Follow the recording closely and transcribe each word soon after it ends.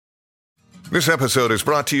This episode is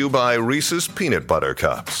brought to you by Reese's Peanut Butter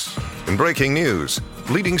Cups. In breaking news,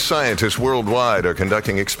 leading scientists worldwide are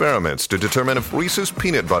conducting experiments to determine if Reese's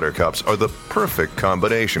Peanut Butter Cups are the perfect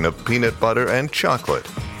combination of peanut butter and chocolate.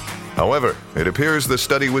 However, it appears the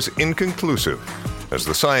study was inconclusive, as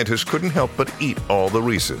the scientists couldn't help but eat all the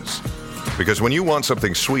Reese's. Because when you want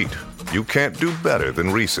something sweet, you can't do better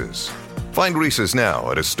than Reese's. Find Reese's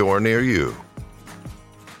now at a store near you.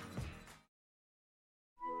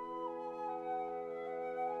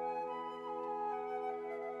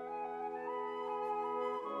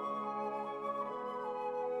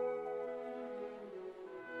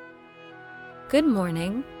 Good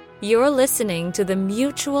morning. You're listening to the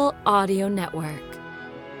Mutual Audio Network.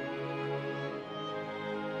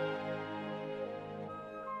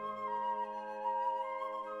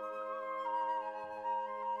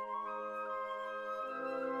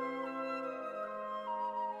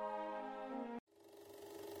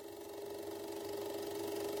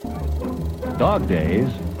 Dog days,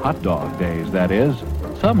 hot dog days that is,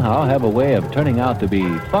 somehow have a way of turning out to be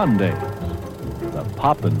fun days. The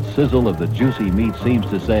pop and sizzle of the juicy meat seems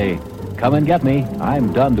to say, "Come and get me,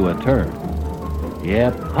 I'm done to a turn."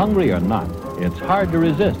 Yet, hungry or not, it's hard to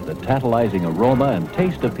resist the tantalizing aroma and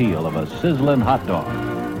taste appeal of a sizzling hot dog.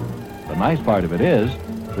 The nice part of it is,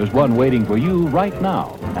 there's one waiting for you right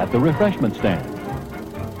now at the refreshment stand.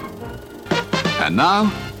 And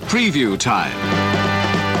now, preview time.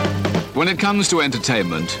 When it comes to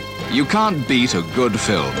entertainment, you can't beat a good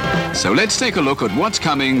film. So let's take a look at what's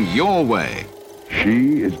coming your way.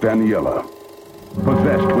 She is Daniela,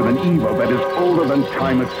 possessed with an evil that is older than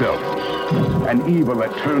time itself. An evil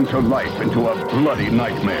that turns her life into a bloody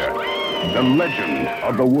nightmare. The legend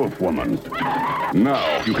of the Wolf Woman.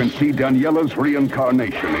 Now you can see Daniela's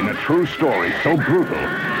reincarnation in a true story so brutal,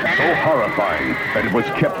 so horrifying, that it was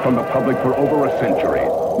kept from the public for over a century.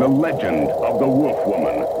 The legend of the Wolf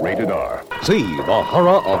Woman, rated R. See the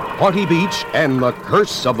horror of Party Beach and the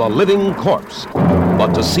curse of the living corpse.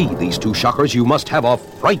 But to see these two shockers, you must have a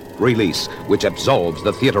fright release, which absolves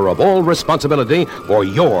the theater of all responsibility for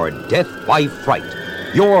your death by fright.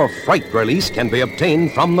 Your fright release can be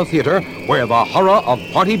obtained from the theater where the horror of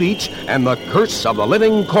Party Beach and the curse of the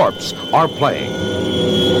living corpse are playing.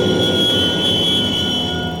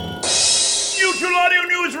 Mutual Audio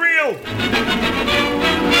Newsreel!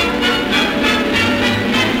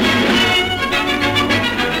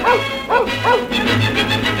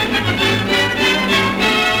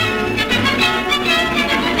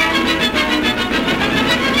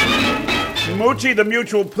 Moochie the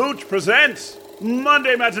Mutual Pooch presents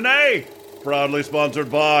Monday Matinee, proudly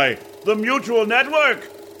sponsored by the Mutual Network.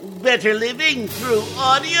 Better living through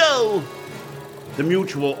audio. The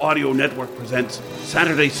Mutual Audio Network presents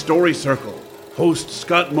Saturday Story Circle. Host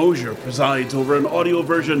Scott Mosier presides over an audio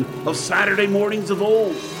version of Saturday Mornings of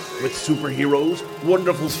Old. With superheroes,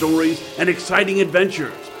 wonderful stories, and exciting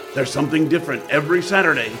adventures. There's something different every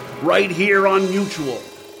Saturday, right here on Mutual.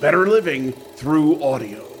 Better living through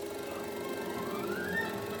audio.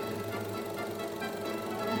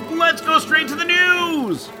 Let's go straight to the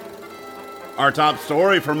news! Our top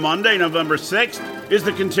story for Monday, November 6th, is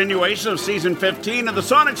the continuation of Season 15 of the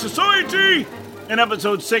Sonic Society! In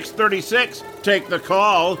episode 636, Take the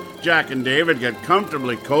Call, Jack and David get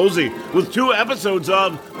comfortably cozy with 2 episodes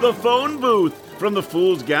of The Phone Booth from the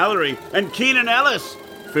Fool's Gallery and Keenan Ellis.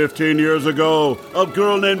 15 years ago, a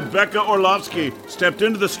girl named Becca Orlovsky stepped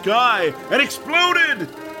into the sky and exploded!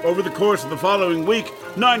 Over the course of the following week,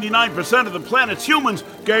 99% of the planet's humans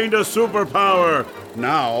gained a superpower.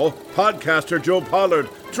 Now, podcaster Joe Pollard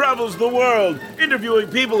travels the world, interviewing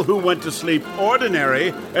people who went to sleep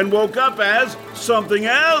ordinary and woke up as something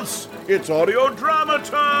else. It's audio drama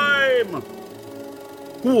time!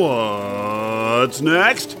 What's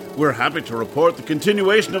next? We're happy to report the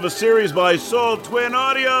continuation of a series by Soul Twin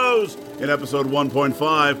Audios. In episode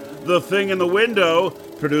 1.5, The Thing in the Window,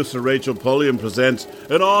 producer Rachel Pulliam presents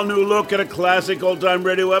an all-new look at a classic old-time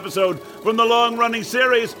radio episode from the long-running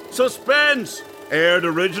series Suspense. Aired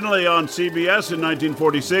originally on CBS in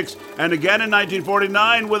 1946 and again in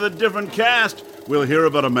 1949 with a different cast, we'll hear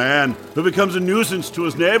about a man who becomes a nuisance to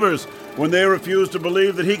his neighbors when they refuse to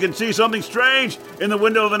believe that he can see something strange in the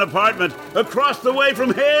window of an apartment across the way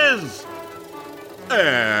from his.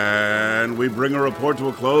 And we bring a report to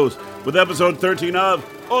a close with episode 13 of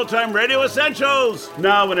Old Time Radio Essentials.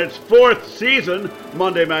 Now in its 4th season,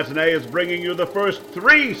 Monday Matinee is bringing you the first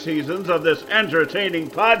 3 seasons of this entertaining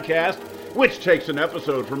podcast, which takes an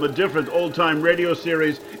episode from a different old-time radio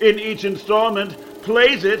series in each installment,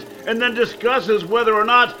 plays it, and then discusses whether or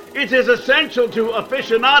not it is essential to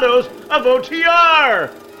aficionados of OTR.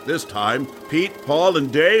 This time, Pete, Paul,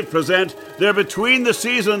 and Dave present their Between the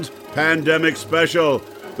Seasons Pandemic Special.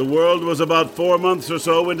 The world was about 4 months or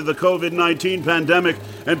so into the COVID-19 pandemic,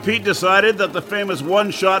 and Pete decided that the famous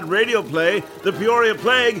one-shot radio play, The Peoria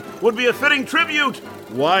Plague, would be a fitting tribute.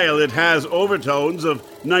 While it has overtones of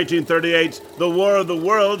 1938's The War of the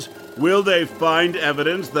Worlds, will they find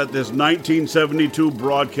evidence that this 1972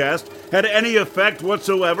 broadcast had any effect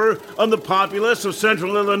whatsoever on the populace of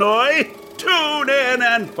Central Illinois? Tune in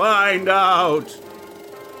and find out.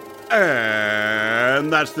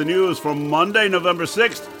 And that's the news for Monday, November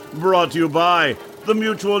 6th, brought to you by the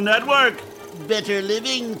Mutual Network. Better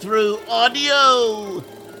living through audio.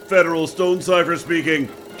 Federal Stone Cipher speaking.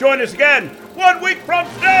 Join us again 1 week from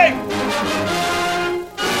today.